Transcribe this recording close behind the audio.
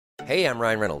Hey, I'm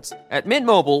Ryan Reynolds. At Mint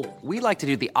Mobile, we like to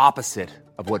do the opposite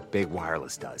of what Big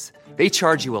Wireless does. They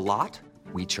charge you a lot,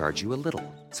 we charge you a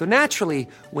little. So naturally,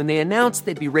 when they announced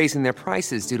they'd be raising their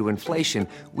prices due to inflation,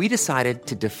 we decided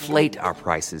to deflate our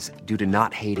prices due to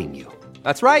not hating you.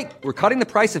 That's right. We're cutting the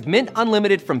price of Mint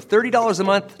Unlimited from $30 a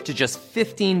month to just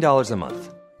 $15 a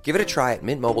month. Give it a try at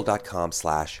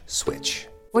mintmobile.com/switch.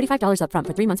 $45 up front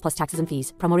for 3 months plus taxes and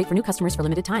fees. Promo rate for new customers for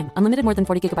limited time. Unlimited more than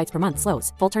 40 gigabytes per month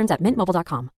slows. Full terms at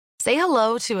mintmobile.com. Say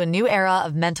hello to a new era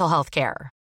of mental health care.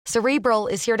 Cerebral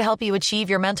is here to help you achieve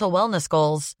your mental wellness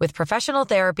goals with professional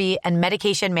therapy and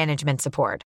medication management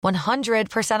support.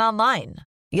 100% online.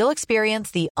 You'll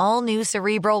experience the all-new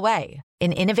Cerebral Way,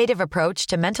 an innovative approach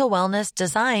to mental wellness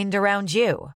designed around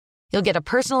you. You'll get a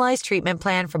personalized treatment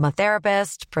plan from a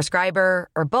therapist, prescriber,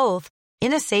 or both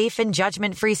in a safe and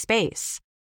judgment-free space.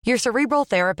 Your Cerebral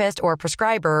therapist or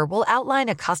prescriber will outline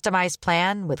a customized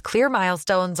plan with clear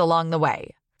milestones along the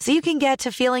way, so you can get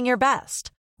to feeling your best.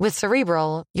 With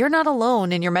Cerebral, you're not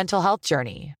alone in your mental health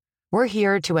journey. We're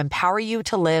here to empower you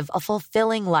to live a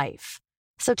fulfilling life.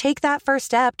 So take that first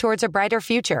step towards a brighter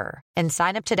future and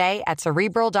sign up today at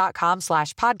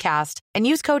Cerebral.com/podcast and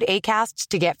use code ACAST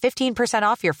to get 15%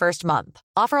 off your first month.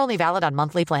 Offer only valid on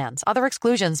monthly plans. Other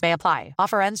exclusions may apply.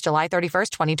 Offer ends July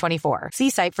 31st, 2024.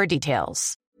 See site for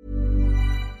details.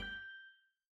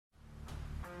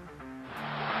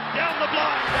 Down the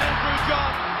blind, Andrew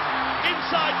John.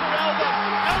 Inside for Albert.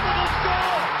 Albert will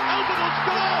score. Albert will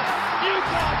score.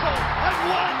 Newcastle have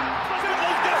won.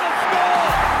 Fiddler's going to score.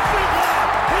 Fiddler,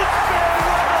 his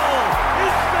farewell.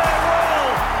 His farewell.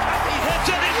 He hits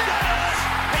it. He's got it.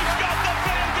 He's got the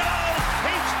field goal.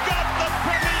 He's got the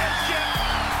premiership.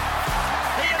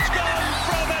 He has gone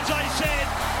from, as I said,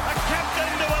 a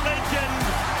captain to a legend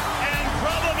and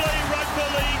probably rugby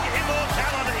league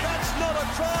immortality. That's not a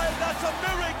try. That's a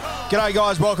miracle. G'day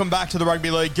guys, welcome back to the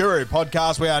Rugby League Guru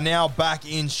podcast. We are now back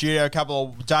in studio. A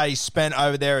couple of days spent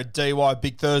over there at DY,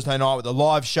 big Thursday night with the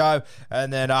live show,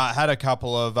 and then had a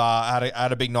couple of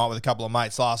had a big night with a couple of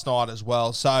mates last night as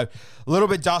well. So a little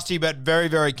bit dusty, but very,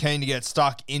 very keen to get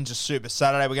stuck into Super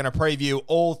Saturday. We're going to preview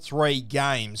all three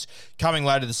games coming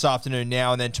later this afternoon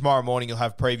now, and then tomorrow morning you'll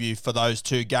have preview for those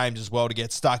two games as well to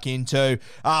get stuck into.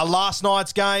 Last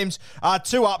night's games,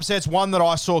 two upsets, one that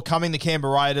I saw coming, the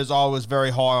Canberra Raiders. I was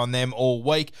very high on them all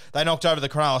week. They knocked over the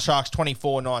Cronulla Sharks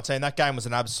 24-19. That game was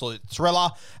an absolute thriller.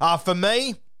 For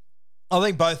me, I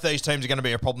think both these teams are going to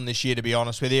be a problem this year, to be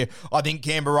honest with you. I think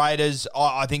Canberra Raiders,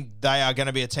 I think they are going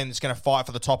to be a team that's going to fight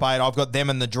for the top 8. I've got them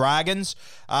and the Dragons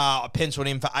penciled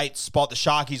in for 8th spot. The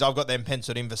Sharkies, I've got them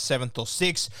penciled in for 7th or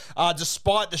 6th.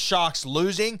 Despite the Sharks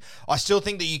losing, I still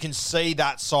think that you can see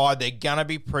that side. They're going to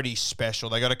be pretty special.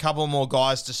 They got a couple more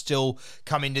guys to still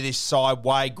come into this side.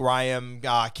 Wade Graham,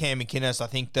 Cam McInnes. I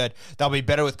think that they'll be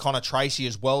better with Connor Tracy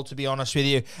as well, to be honest with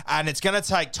you. And it's going to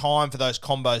take time for those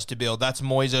combos to build. That's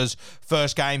Moises'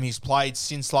 first game he's played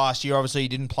since last year. Obviously, he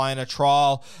didn't play in a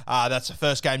trial. That's the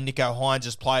first game Nico Hines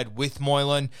has played with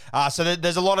Moylan. So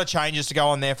there's a lot of changes to go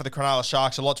on there for the Cronulla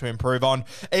Sharks, a lot to improve on.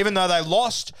 Even though they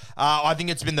lost, I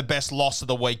think it's been the best loss of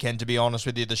the weekend, to be honest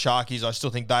with you. The Sharkies, I still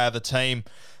think they are the team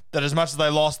that, as much as they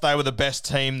lost, they were the best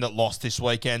team that lost this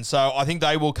weekend. So I think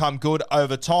they will come good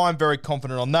over time. Very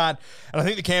confident on that. And I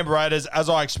think the Canberra Raiders, as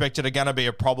I expected, are going to be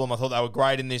a problem. I thought they were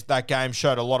great in that game,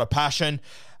 showed a lot of passion.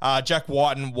 Jack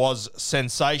Whiten was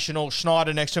sensational.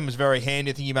 Schneider next to him was very handy.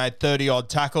 I think he made 30-odd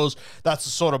tackles. That's the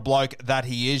sort of bloke that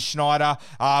he is, Schneider.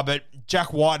 But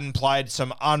Jack Whiten played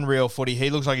some unreal footy.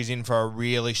 He looks like he's in for a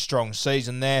really strong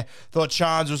season there. Thought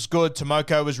Chance was good.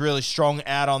 Tomoko was really strong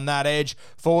out on that edge.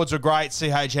 Forwards were great.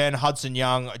 CHN, Hudson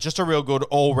Young. Just a real good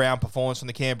all-round performance from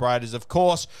the Canberra Raiders. Of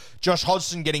course, Josh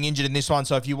Hodgson getting injured in this one.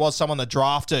 So if you was someone that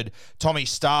drafted Tommy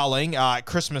Starling,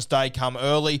 Christmas Day come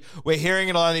early. We're hearing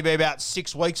it'll only be about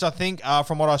 6 weeks, I think,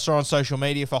 from what I saw on social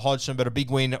media for Hodgson, but a big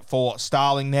win for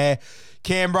Starling there.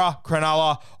 Canberra,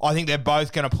 Cronulla, I think they're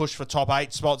both going to push for top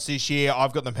 8 spots this year.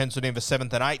 I've got them penciled in for 7th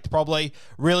and 8th probably.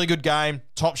 Really good game,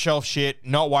 top shelf shit.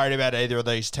 Not worried about either of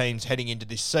these teams heading into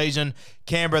this season.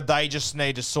 Canberra, they just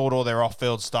need to sort all their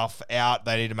off-field stuff out.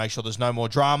 They need to make sure there's no more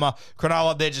drama.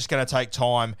 Cronulla, they're just going to take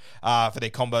time for their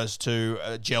combos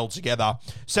to gel together.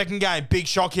 Second game, big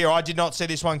shock here. I did not see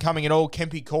this one coming at all.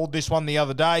 Kempy called this one the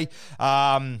other day.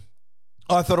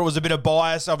 I thought it was a bit of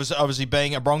bias, obviously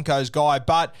being a Broncos guy,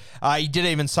 but he did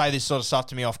even say this sort of stuff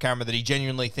to me off camera, that he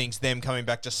genuinely thinks them coming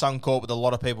back to Suncorp with a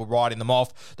lot of people writing them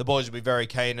off, the boys will be very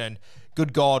keen, and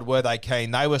good God, were they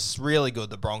keen. They were really good,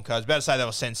 the Broncos. About to say they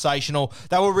were sensational.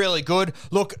 They were really good.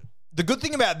 Look, the good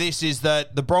thing about this is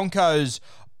that the Broncos,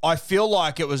 I feel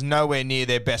like it was nowhere near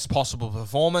their best possible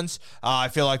performance. I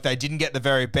feel like they didn't get the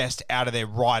very best out of their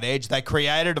right edge. They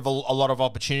created a lot of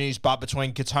opportunities, but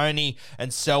between Katoni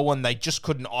and Selwyn, they just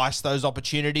couldn't ice those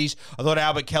opportunities. I thought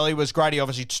Albert Kelly was great. He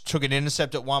obviously took an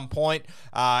intercept at one point.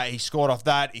 He scored off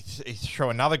that. He threw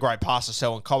another great pass to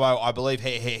Selwyn Cobbo. I believe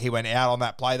he went out on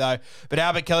that play, though. But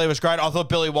Albert Kelly was great. I thought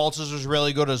Billy Walters was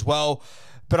really good as well.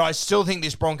 But I still think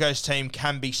this Broncos team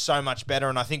can be so much better,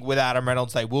 and I think with Adam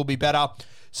Reynolds, they will be better.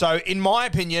 So, in my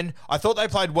opinion, I thought they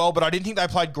played well, but I didn't think they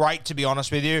played great, to be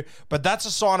honest with you. But that's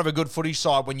a sign of a good footy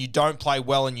side when you don't play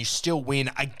well and you still win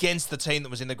against the team that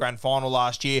was in the grand final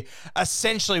last year,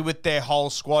 essentially with their whole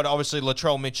squad. Obviously,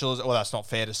 Latrell Mitchell well, that's not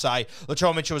fair to say.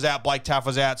 Latrell Mitchell was out, Blake Taaffe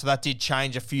was out, so that did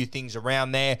change a few things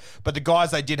around there. But the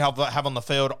guys they did have on the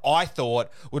field, I thought,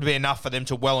 would be enough for them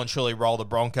to well and truly roll the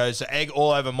Broncos. So, egg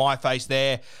all over my face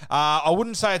there. I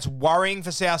wouldn't say it's worrying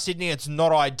for South Sydney. It's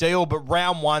not ideal, but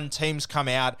round one, teams come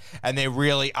out and they're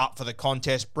really up for the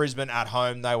contest. Brisbane at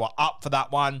home, they were up for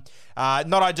that one.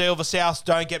 Not ideal for South,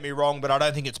 don't get me wrong, but I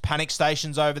don't think it's panic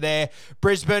stations over there.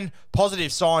 Brisbane,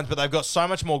 positive signs, but they've got so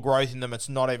much more growth in them, it's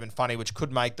not even funny, which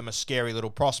could make them a scary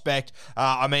little prospect.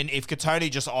 I mean, if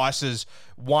Katoni just ices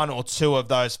one or two of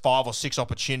those 5 or 6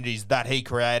 opportunities that he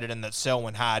created and that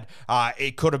Selwyn had,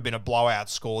 it could have been a blowout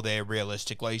score there,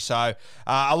 realistically. So,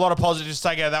 a lot of positives to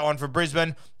take out of that one for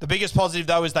Brisbane. The biggest positive,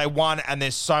 though, is they won, and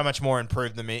there's so much more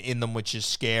improvement in them, which is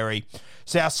scary.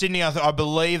 South Sydney, I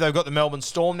believe they've got the Melbourne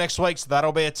Storm next week, so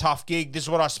that'll be a tough gig. This is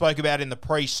what I spoke about in the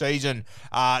pre-season,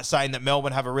 saying that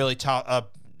Melbourne have a really tough...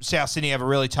 South Sydney have a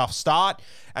really tough start,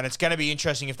 and it's going to be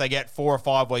interesting if they get 4 or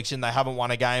 5 weeks in, they haven't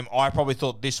won a game. I probably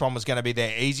thought this one was going to be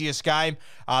their easiest game.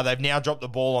 They've now dropped the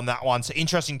ball on that one. So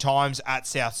interesting times at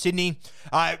South Sydney.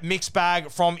 Mixed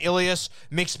bag from Ilias,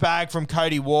 mixed bag from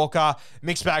Cody Walker,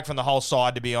 mixed bag from the whole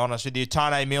side, to be honest with you.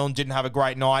 Tane Milne didn't have a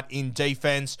great night in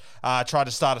defense. Tried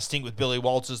to start a stint with Billy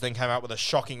Walters, then came out with a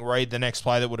shocking read the next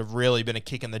play that would have really been a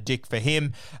kick in the dick for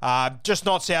him. Just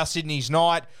not South Sydney's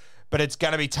night. But it's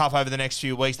going to be tough over the next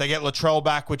few weeks. They get Latrell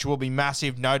back, which will be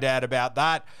massive, no doubt about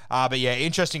that. But yeah,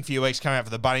 interesting few weeks coming out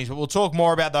for the Bunnies. But we'll talk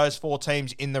more about those 4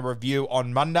 teams in the review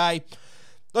on Monday.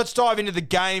 Let's dive into the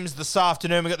games this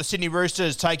afternoon. We've got the Sydney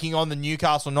Roosters taking on the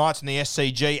Newcastle Knights in the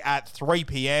SCG at 3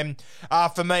 p.m.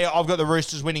 For me, I've got the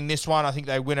Roosters winning this one. I think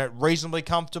they win it reasonably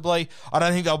comfortably. I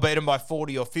don't think they'll beat them by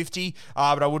 40 or 50,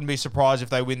 but I wouldn't be surprised if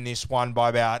they win this one by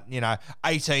about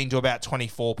 18 to about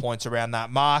 24 points around that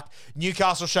mark.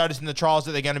 Newcastle showed us in the trials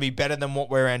that they're going to be better than what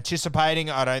we're anticipating.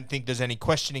 I don't think there's any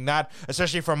questioning that,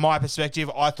 especially from my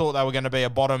perspective. I thought they were going to be a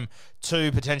bottom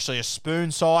 2, potentially a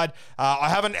spoon side. I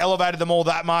haven't elevated them all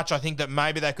that much. I think that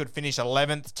maybe they could finish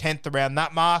 11th, 10th around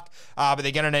that mark, but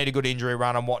they're going to need a good injury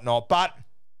run and whatnot. But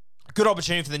good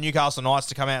opportunity for the Newcastle Knights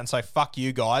to come out and say, fuck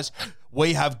you guys.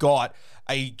 We have got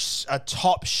a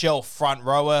top shelf front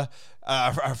row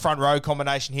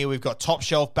combination here. We've got top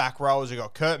shelf back rowers. We've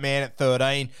got Kurt Mann at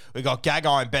 13. We've got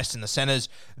Gagai and Best in the centres.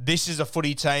 This is a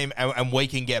footy team, and we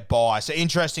can get by. So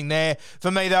interesting there. For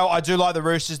me, though, I do like the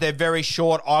Roosters. They're very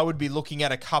short. I would be looking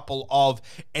at a couple of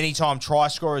anytime try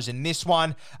scorers in this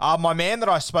one. My man that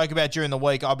I spoke about during the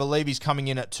week, I believe he's coming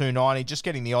in at 290. Just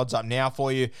getting the odds up now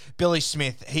for you. Billy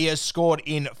Smith. He has scored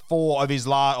in 4 of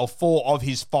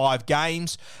his 5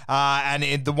 games. And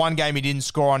in the one game he didn't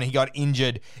score on, he got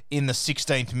injured in the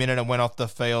 16th minute and went off the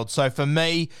field. So for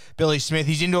me, Billy Smith,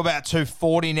 he's into about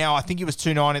 240 now. I think he was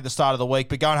 290 at the start of the week,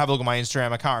 but go and have a look at my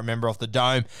Instagram. I can't remember off the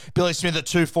dome. Billy Smith at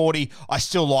 240. I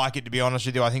still like it, to be honest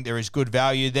with you. I think there is good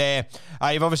value there.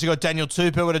 You've obviously got Daniel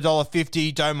Tupou at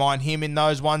 $1.50. Don't mind him in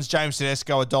those ones. James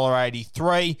Tedesco at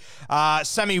 $1.83.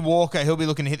 Sammy Walker, he'll be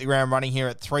looking to hit the ground running here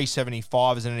at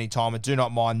 $3.75 as at any time. I do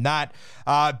not mind that.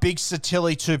 Big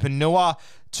Satili Tupanua,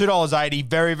 $2.80,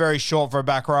 very, very short for a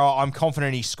back rower. I'm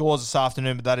confident he scores this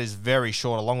afternoon, but that is very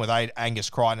short, along with Angus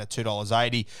Crichton at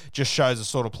 $2.80. Just shows the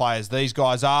sort of players these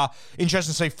guys are.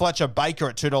 Interesting to see Fletcher Baker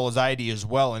at $2.80 as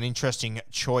well. An interesting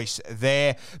choice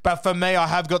there. But for me, I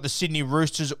have got the Sydney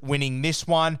Roosters winning this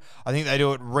one. I think they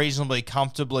do it reasonably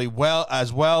comfortably well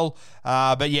as well.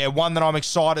 But yeah, one that I'm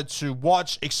excited to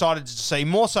watch, excited to see,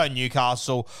 more so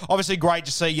Newcastle. Obviously great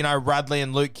to see, Radley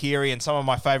and Luke Keary and some of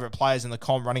my favourite players in the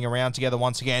comp running around together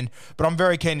once again. But I'm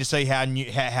very keen to see how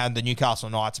the Newcastle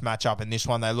Knights match up in this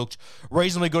one. They looked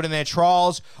reasonably good in their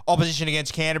trials. Opposition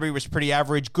against Canterbury was pretty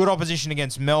average. Good opposition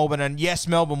against Melbourne. And yes,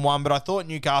 Melbourne won, but I thought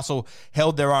Newcastle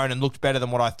held their own and looked better than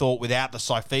what I thought without the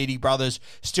Saifidi brothers.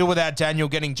 Still without Daniel.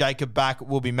 Getting Jacob back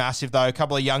will be massive, though. A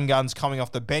couple of young guns coming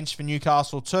off the bench for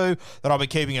Newcastle too that I'll be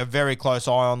keeping a very close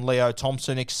eye on. Leo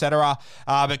Thompson, etc.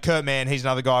 But Kurt Mann, he's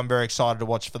another guy I'm very excited to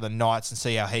watch for the Knights and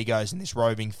see how he goes in this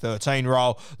roving 13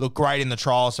 role. Looked great in the trial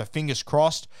trials, so fingers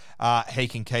crossed he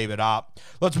can keep it up.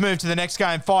 Let's move to the next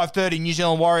game, 5:30, New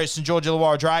Zealand Warriors, St George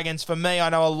Illawarra Dragons. For me, I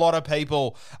know a lot of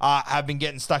people have been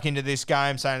getting stuck into this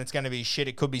game, saying it's going to be shit,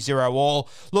 it could be 0-all.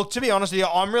 Look, to be honest with you,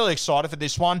 I'm really excited for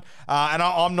this one, and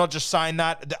I'm not just saying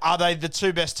that. Are they the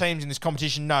two best teams in this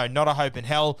competition? No, not a hope in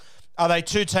hell. Are they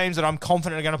two teams that I'm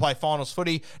confident are going to play finals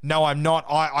footy? No, I'm not.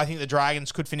 I think the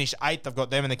Dragons could finish 8th. I've got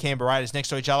them and the Canberra Raiders next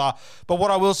to each other. But what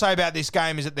I will say about this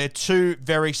game is that they're two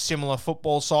very similar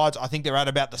football sides. I think they're at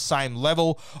about the same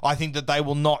level. I think that they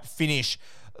will not finish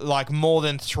like more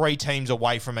than 3 teams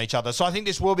away from each other. So I think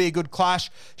this will be a good clash.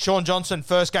 Sean Johnson,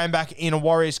 first game back in a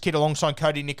Warriors kit alongside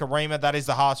Cody Nikorima. That is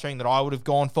the heartstring that I would have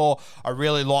gone for. I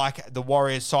really like the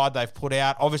Warriors side they've put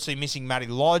out. Obviously missing Matty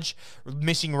Lodge,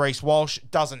 missing Reece Walsh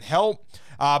doesn't help.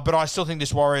 But I still think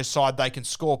this Warriors side, they can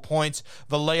score points.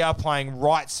 Valia playing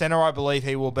right centre, I believe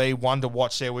he will be one to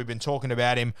watch there. We've been talking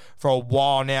about him for a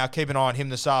while now. Keep an eye on him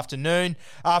this afternoon.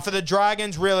 For the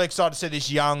Dragons, really excited to see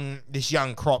this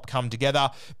young crop come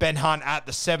together. Ben Hunt at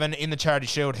the 7 in the Charity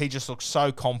Shield. He just looks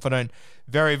so confident.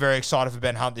 Very, very excited for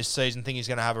Ben Hunt this season. Think he's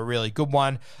going to have a really good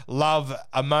one. Love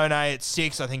Amone at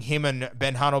 6. I think him and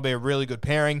Ben Hunt will be a really good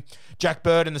pairing. Jack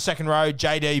Bird in the second row,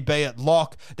 JDB at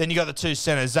lock. Then you got the two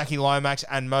centers, Zachy Lomax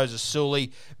and Moses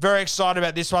Sully. Very excited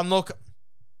about this one. Look,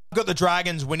 I've got the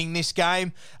Dragons winning this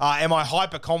game. Am I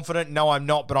hyper confident? No, I'm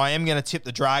not, but I am going to tip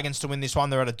the Dragons to win this one.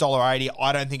 They're at $1.80.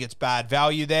 I don't think it's bad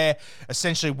value there.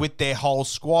 Essentially, with their whole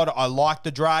squad, I like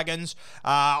the Dragons.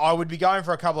 I would be going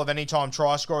for a couple of anytime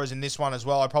try scorers in this one as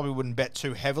well. I probably wouldn't bet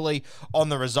too heavily on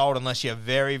the result unless you're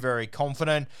very, very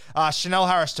confident. Chanel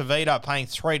Harris-Tavita paying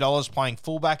 $3, playing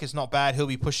fullback is not bad. He'll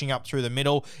be pushing up through the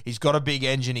middle. He's got a big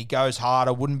engine. He goes hard.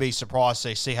 I wouldn't be surprised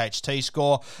to see CHT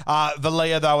score.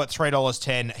 Valia, though, at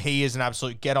 $3.10. He is an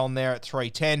absolute get-on there at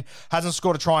 $3.10. Hasn't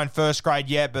scored a try in first grade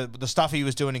yet, but the stuff he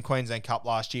was doing in Queensland Cup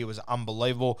last year was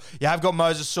unbelievable. You have got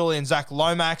Moses Sully and Zach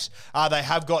Lomax. They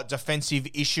have got defensive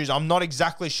issues. I'm not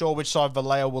exactly sure which side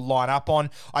Vallejo will line up on.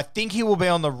 I think he will be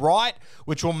on the right,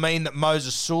 which will mean that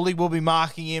Moses Sully will be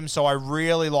marking him, so I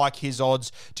really like his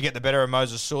odds to get the better of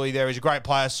Moses Sully there. He's a great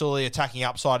player. Sully attacking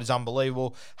upside is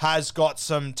unbelievable. Has got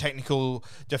some technical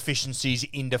deficiencies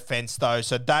in defense, though,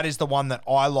 so that is the one that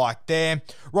I like there.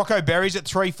 Rocco Berry's at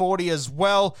 $3.40 as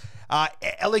well.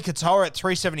 Eli Katoa at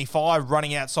 $3.75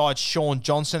 running outside Sean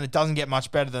Johnson. It doesn't get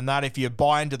much better than that if you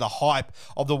buy into the hype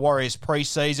of the Warriors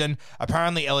preseason.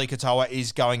 Apparently, Eli Katoa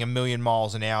is going a million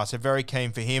miles an hour, so very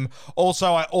keen for him.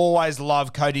 Also, I always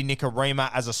love Cody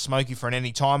Nikorima as a smoky for an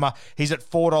any-timer. He's at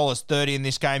 $4.30 in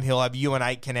this game. He'll have Ewan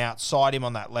Aitken outside him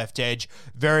on that left edge.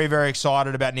 Very, very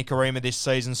excited about Nikorima this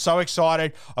season. So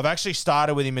excited. I've actually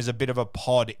started with him as a bit of a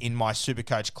pod in my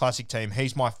Supercoach Classic team.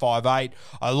 He's my 5'8".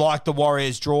 I like the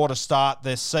Warriors draw to start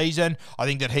this season. I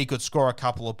think that he could score a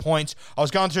couple of points. I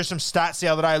was going through some stats the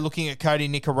other day looking at Cody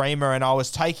Nikorima, and I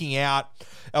was looking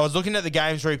at the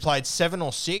games where he played 7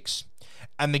 or 6,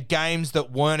 and the games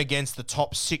that weren't against the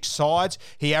top 6 sides,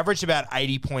 he averaged about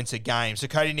 80 points a game. So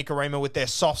Cody Nikorima, with their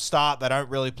soft start, they don't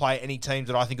really play any teams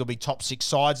that I think will be top 6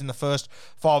 sides in the first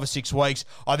 5 or 6 weeks.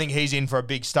 I think he's in for a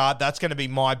big start. That's going to be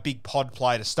my big pod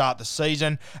play to start the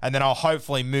season, and then I'll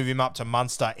hopefully move him up to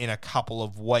Munster in a couple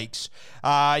of weeks.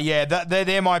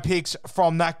 They're my picks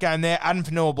from that game there. Adam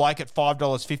Fanua-Blake at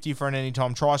 $5.50 for an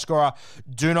anytime try scorer.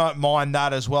 Do not mind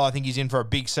that as well. I think he's in for a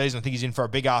big season. I think he's in for a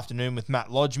big afternoon with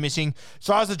Matt Lodge missing.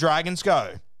 So as the Dragons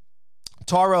go,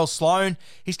 Tyrell Sloan,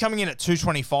 he's coming in at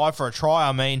 $2.25 for a try.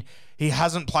 I mean, he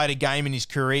hasn't played a game in his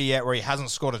career yet where he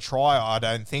hasn't scored a try, I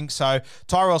don't think. So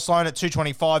Tyrell Sloan at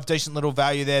 $2.25, decent little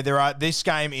value there. This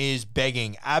game is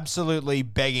begging, absolutely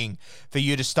begging for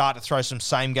you to start to throw some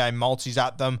same-game multis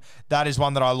at them. That is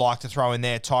one that I like to throw in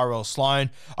there, Tyrell Sloan.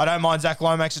 I don't mind Zach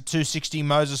Lomax at $2.60,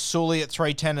 Moses Sully at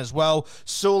 $3.10 as well.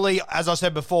 Sully, as I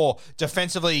said before,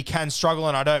 defensively he can struggle,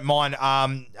 and I don't mind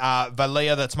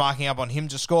Valia that's marking up on him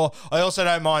to score. I also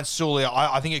don't mind Sully.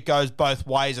 I think it goes both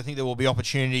ways. I think there will be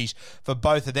opportunities for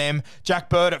both of them. Jack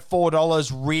Bird at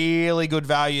 $4, really good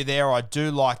value there. I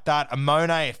do like that.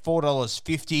 Amone at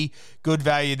 $4.50, good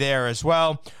value there as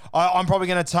well. I'm probably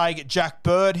going to take Jack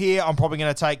Bird here. I'm probably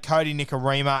going to take Cody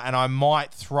Nikorima, and I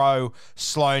might throw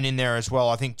Sloan in there as well.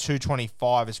 I think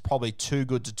 $2.25 is probably too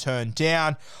good to turn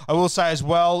down. I will say as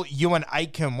well, Ewan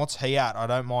Aitken, what's he at? I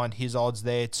don't mind his odds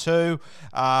there too.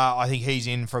 I think he's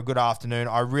in for a good afternoon.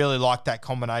 I really like that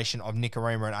combination of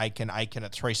Nikorima and Aitken. Aitken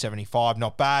at $3.75,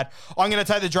 not bad. I'm going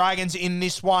to take the Dragons in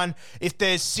this one. If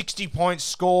there's 60 points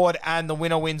scored and the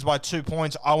winner wins by 2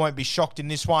 points, I won't be shocked in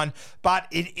this one. but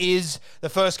it is the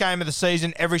first game of the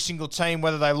season. Every single team,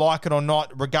 whether they like it or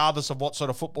not, regardless of what sort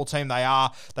of football team they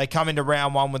are, they come into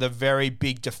round one with a very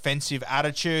big defensive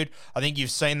attitude. I think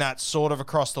you've seen that sort of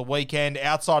across the weekend,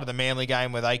 outside of the Manly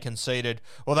game where they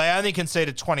only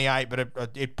conceded 28, but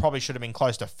it probably should have been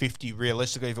close to 50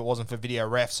 realistically if it wasn't for video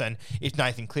refs and if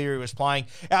Nathan Cleary was playing.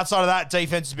 Outside of that,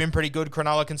 defense has been pretty good.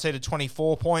 Cronulla conceded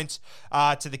 24 points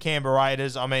to the Canberra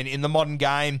Raiders. I mean, in the modern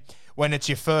game, when it's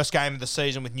your first game of the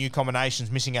season with new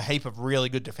combinations, missing a heap of really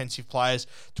good defensive players,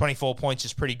 24 points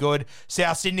is pretty good.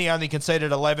 South Sydney only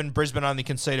conceded 11. Brisbane only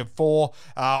conceded 4.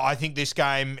 I think this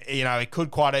game, it could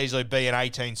quite easily be an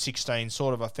 18-16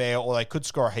 sort of affair, or they could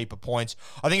score a heap of points.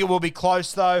 I think it will be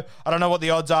close, though. I don't know what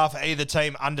the odds are for either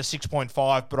team under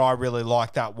 6.5, but I really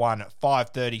like that one.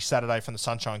 5:30 Saturday from the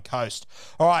Sunshine Coast.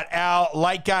 All right, our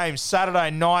late game,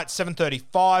 Saturday night,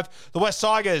 7:35. The West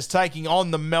Tigers taking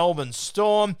on the Melbourne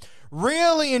Storm.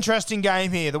 Really interesting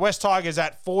game here. The West Tigers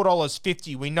at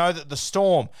 $4.50. We know that the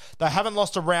Storm, they haven't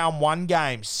lost a round one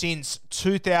game since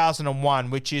 2001,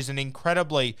 which is an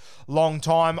incredibly long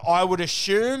time. I would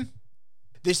assume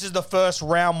this is the first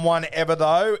round one ever,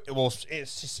 though. Well,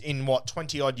 it's in,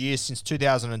 20-odd years since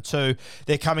 2002.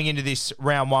 They're coming into this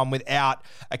round one without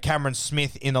a Cameron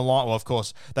Smith in the line. Well, of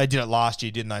course, they did it last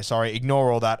year, didn't they? Sorry,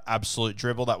 ignore all that absolute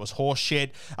dribble. That was horse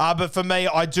shit. But for me,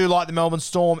 I do like the Melbourne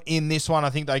Storm in this one. I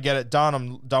think they get it done.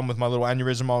 I'm done with my little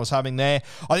aneurysm I was having there.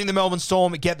 I think the Melbourne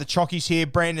Storm get the chockies here.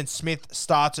 Brandon Smith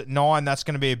starts at 9. That's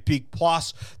going to be a big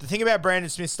plus. The thing about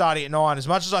Brandon Smith starting at 9, as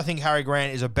much as I think Harry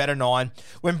Grant is a better 9,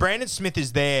 when Brandon Smith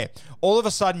is there, all of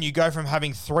a sudden you go from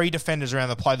having 3 defenders around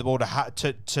the play the ball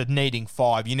to needing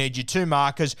 5. You need your 2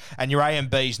 markers, and your A and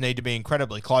Bs need to be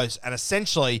incredibly close, and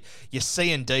essentially your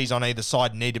C and Ds on either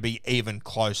side need to be even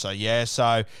closer. Yeah,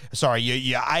 so sorry,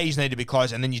 your As need to be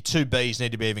close, and then your 2 Bs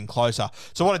need to be even closer.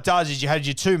 So what it does is you have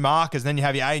your 2 markers, then you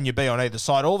have your A and your B on either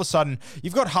side. All of a sudden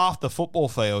you've got half the football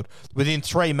field within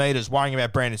 3 meters worrying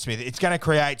about Brandon Smith. It's going to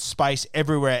create space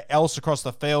everywhere else across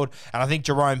the field, and I think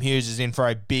Jerome Hughes is in for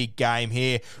a big game here.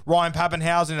 Ryan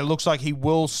Pappenhausen, it looks like he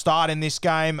will start in this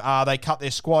game. They cut their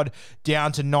squad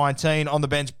down to 19. On the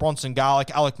bench, Bronson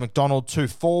Garlick, Alec McDonald, 2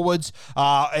 forwards.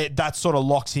 That sort of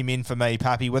locks him in for me,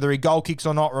 Pappy. Whether he goal kicks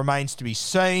or not remains to be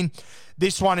seen.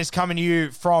 This one is coming to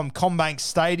you from CommBank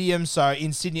Stadium. So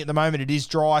in Sydney at the moment, it is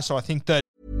dry. So I think that...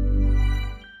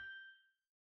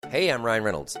 Hey, I'm Ryan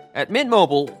Reynolds. At Mint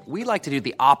Mobile, we like to do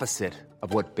the opposite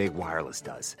of what Big Wireless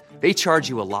does. They charge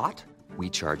you a lot. We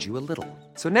charge you a little.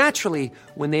 So naturally,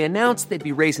 when they announced they'd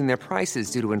be raising their prices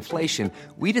due to inflation,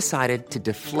 we decided to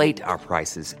deflate our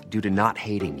prices due to not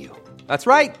hating you. That's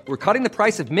right. We're cutting the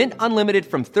price of Mint Unlimited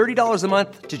from $30 a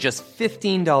month to just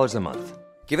 $15 a month.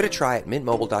 Give it a try at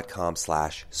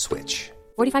mintmobile.com/switch.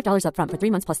 $45 up front for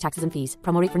 3 months plus taxes and fees.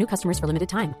 Promo rate for new customers for limited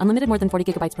time. Unlimited more than 40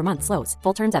 gigabytes per month. Slows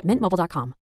full terms at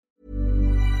mintmobile.com.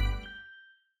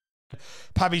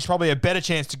 Pappy's probably a better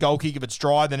chance to goal kick if it's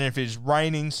dry than if it's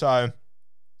raining, so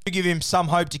give him some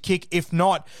hope to kick. If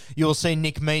not, you'll see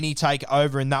Nick Meaney take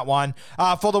over in that one.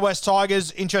 For the West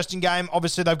Tigers, interesting game.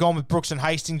 Obviously, they've gone with Brooks and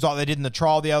Hastings like they did in the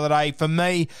trial the other day. For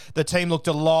me, the team looked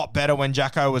a lot better when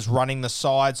Jacko was running the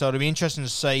side, so it'll be interesting to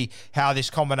see how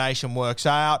this combination works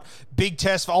out. Big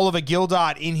test for Oliver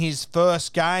Gildart in his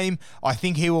first game. I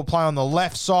think he will play on the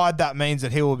left side. That means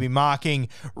that he will be marking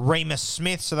Remus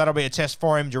Smith, so that'll be a test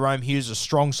for him. Jerome Hughes, a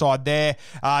strong side there.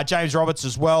 James Roberts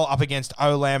as well, up against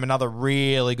Olam, another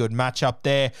really good matchup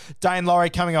there. Dane Laurie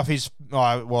coming off his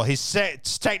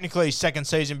technically his second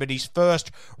season, but his first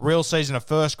real season of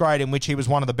first grade in which he was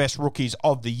one of the best rookies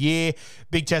of the year.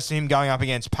 Big test of him going up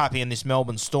against Pappy and this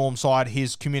Melbourne Storm side.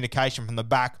 His communication from the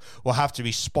back will have to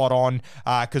be spot on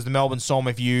because the Melbourne Storm,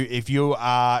 if you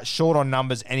are short on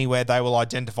numbers anywhere, they will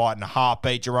identify it in a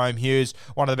heartbeat. Jerome Hughes,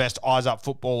 one of the best eyes-up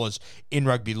footballers in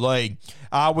rugby league.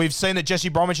 We've seen that Jesse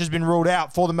Bromwich has been ruled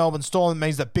out for the Melbourne Storm. It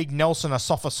means that Big Nelson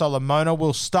Asafa-Solomona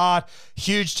will start.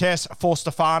 Huge test for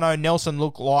Stefano. Nelson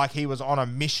looked like he was on a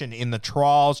mission in the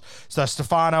trials. So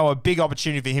Stefano, a big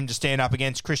opportunity for him to stand up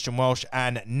against Christian Welch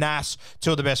and Nass,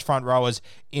 2 of the best front rowers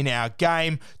in our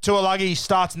game. Tuolagi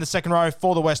starts in the second row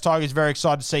for the West Tigers. Very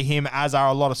excited to see him, as are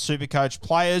a lot of Supercoach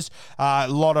players. A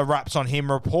lot of raps on him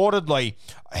reportedly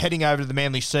heading over to the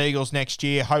Manly Seagulls next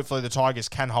year. Hopefully the Tigers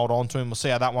can hold on to him. We'll see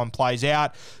how that one plays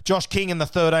out. Josh King in the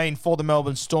 13 for the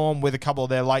Melbourne Storm with a couple of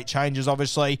their late changes,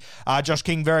 obviously. Josh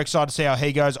King, very excited to see how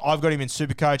he goes. I've got him in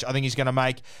Supercoach. I think he's going to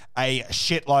make a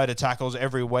shitload of tackles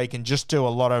every week and just do a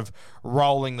lot of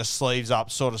rolling the sleeves up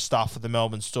sort of stuff for the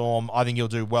Melbourne Storm. I think he'll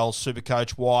do well.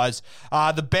 Supercoach strength-wise.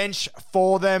 The bench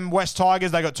for them, West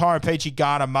Tigers, they got Tyrone Peachey,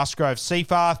 Garner, Musgrove,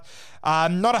 Seafarth.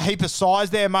 Not a heap of size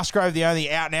there. Musgrove, the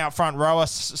only out-and-out front rower.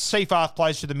 Seafarth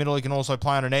plays through the middle. He can also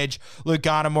play on an edge. Luke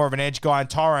Garner, more of an edge guy. And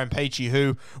Tyrone Peachey,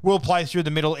 who will play through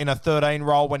the middle in a 13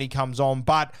 role when he comes on,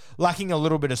 but lacking a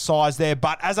little bit of size there.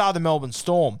 But as are the Melbourne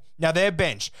Storm. Now, their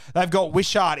bench, they've got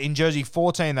Wishart in jersey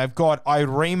 14. They've got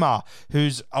Irema,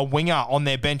 who's a winger, on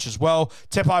their bench as well.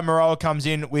 Tepai Moeroa comes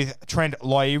in with Trent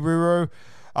Loiero.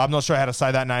 I'm not sure how to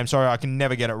say that name. Sorry, I can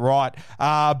never get it right.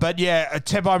 But yeah,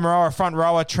 Tepai Moeroa, front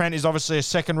rower. Trent is obviously a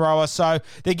second rower. So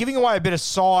they're giving away a bit of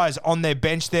size on their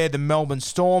bench there, the Melbourne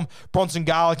Storm. Bronson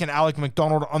Garlick and Alec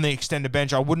McDonald on the extended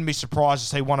bench. I wouldn't be surprised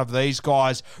to see one of these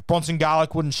guys. Bronson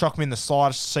Garlick wouldn't shock me in the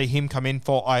slightest to see him come in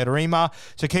for Irema.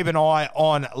 So keep an eye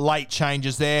on late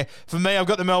changes there. For me, I've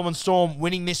got the Melbourne Storm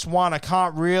winning this one. I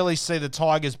can't really see the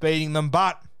Tigers beating them,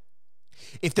 but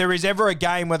if there is ever a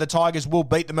game where the Tigers will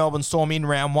beat the Melbourne Storm in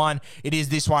round one, it is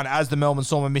this one, as the Melbourne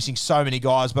Storm are missing so many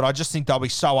guys. But I just think they'll be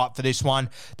so up for this one.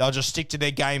 They'll just stick to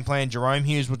their game plan. Jerome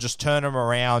Hughes will just turn them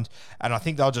around, and I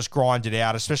think they'll just grind it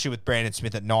out, especially with Brandon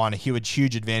Smith at 9. A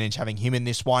huge advantage having him in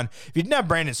this one. If you didn't have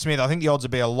Brandon Smith, I think the odds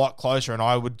would be a lot closer, and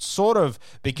I would sort of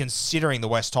be considering the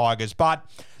West Tigers. But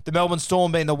the Melbourne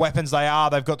Storm, being the weapons they are,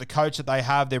 they've got the coach that they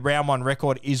have. Their round one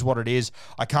record is what it is.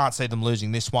 I can't see them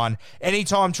losing this one.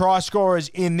 Anytime try scorers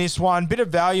in this one. Bit of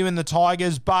value in the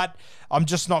Tigers, but I'm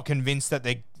just not convinced that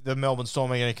the Melbourne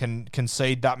Storm are going to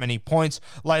concede that many points.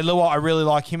 Leilua, I really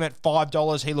like him at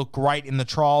 $5. He looked great in the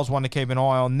trials. One to keep an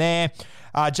eye on there.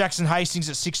 Jackson Hastings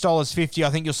at $6.50. I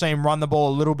think you'll see him run the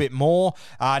ball a little bit more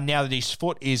now that his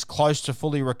foot is close to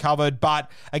fully recovered. But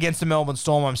against the Melbourne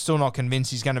Storm, I'm still not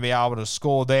convinced he's going to be able to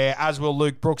score there. As will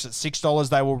Luke Brooks at $6.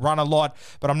 They will run a lot,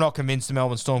 but I'm not convinced the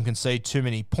Melbourne Storm concede too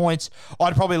many points.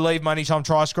 I'd probably leave my anytime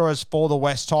try scorers for the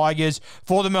West Tigers.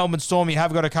 For the Melbourne Storm, you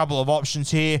have got a couple of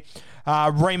options here.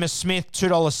 Remus Smith,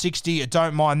 $2.60. I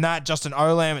don't mind that. Justin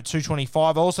Olam at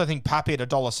 $2.25. I also think Pappy at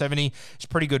 $1.70 is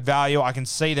pretty good value. I can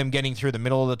see them getting through the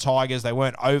middle of the Tigers. They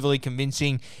weren't overly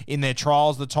convincing in their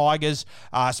trials, the Tigers,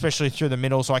 especially through the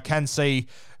middle. So I can see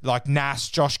like Nass,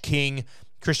 Josh King,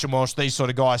 Christian Welch, these sort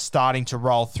of guys starting to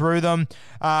roll through them.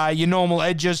 Your normal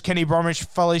edges, Kenny Bromwich,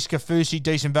 Felice Kafusi,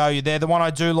 decent value there. The one I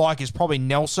do like is probably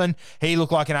Nelson. He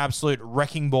looked like an absolute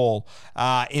wrecking ball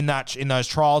in those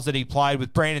trials that he played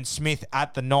with Brandon Smith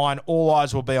at the 9. All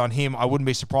eyes will be on him. I wouldn't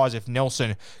be surprised if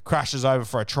Nelson crashes over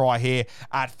for a try here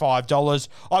at $5.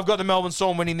 I've got the Melbourne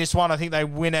Storm winning this one. I think they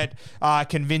win it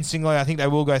convincingly. I think they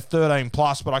will go 13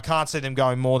 plus, but I can't see them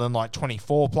going more than like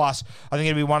 24 plus. I think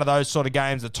it'll be one of those sort of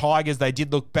games. The Tigers, they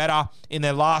did look better in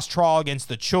their last trial against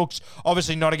the Chooks.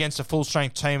 Obviously not against a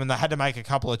full-strength team, and they had to make a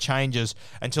couple of changes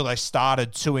until they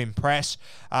started to impress.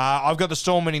 I've got the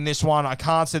Storm winning this one. I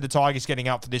can't see the Tigers getting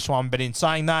up for this one, but in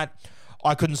saying that,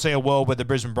 I couldn't see a world where the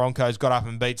Brisbane Broncos got up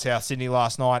and beat South Sydney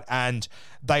last night, and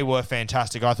they were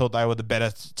fantastic. I thought they were the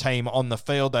better team on the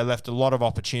field. They left a lot of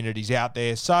opportunities out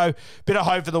there. So, bit of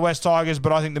hope for the West Tigers,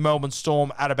 but I think the Melbourne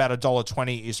Storm at about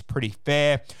 $1.20 is pretty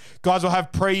fair. Guys, we'll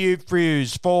have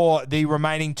previews for the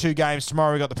remaining two games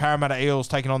tomorrow. We've got the Parramatta Eels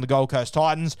taking on the Gold Coast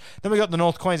Titans. Then we've got the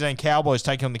North Queensland Cowboys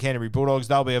taking on the Canterbury Bulldogs.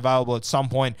 They'll be available at some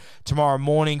point tomorrow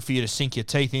morning for you to sink your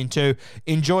teeth into.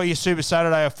 Enjoy your Super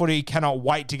Saturday of footy. Cannot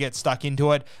wait to get stuck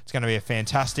into it. It's going to be a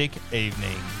fantastic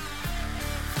evening.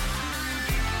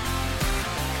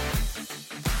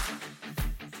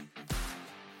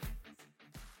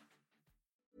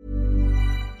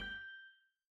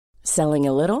 Selling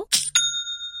a little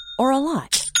or a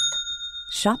lot?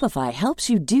 Shopify helps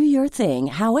you do your thing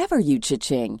however you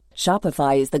cha-ching.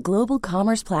 Shopify is the global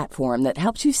commerce platform that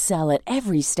helps you sell at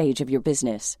every stage of your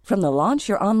business. From the launch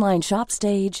your online shop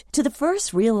stage to the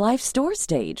first real-life store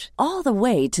stage, all the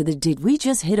way to the did we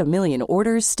just hit a million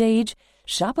orders stage.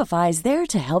 Shopify is there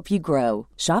to help you grow.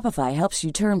 Shopify helps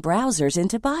you turn browsers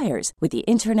into buyers with the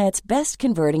internet's best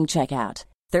converting checkout.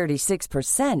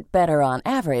 36% better on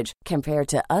average compared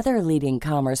to other leading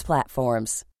commerce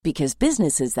platforms. Because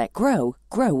businesses that grow,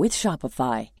 grow with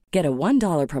Shopify. Get a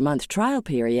 $1 per month trial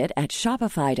period at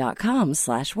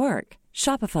shopify.com/work.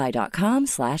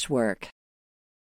 Shopify.com/work.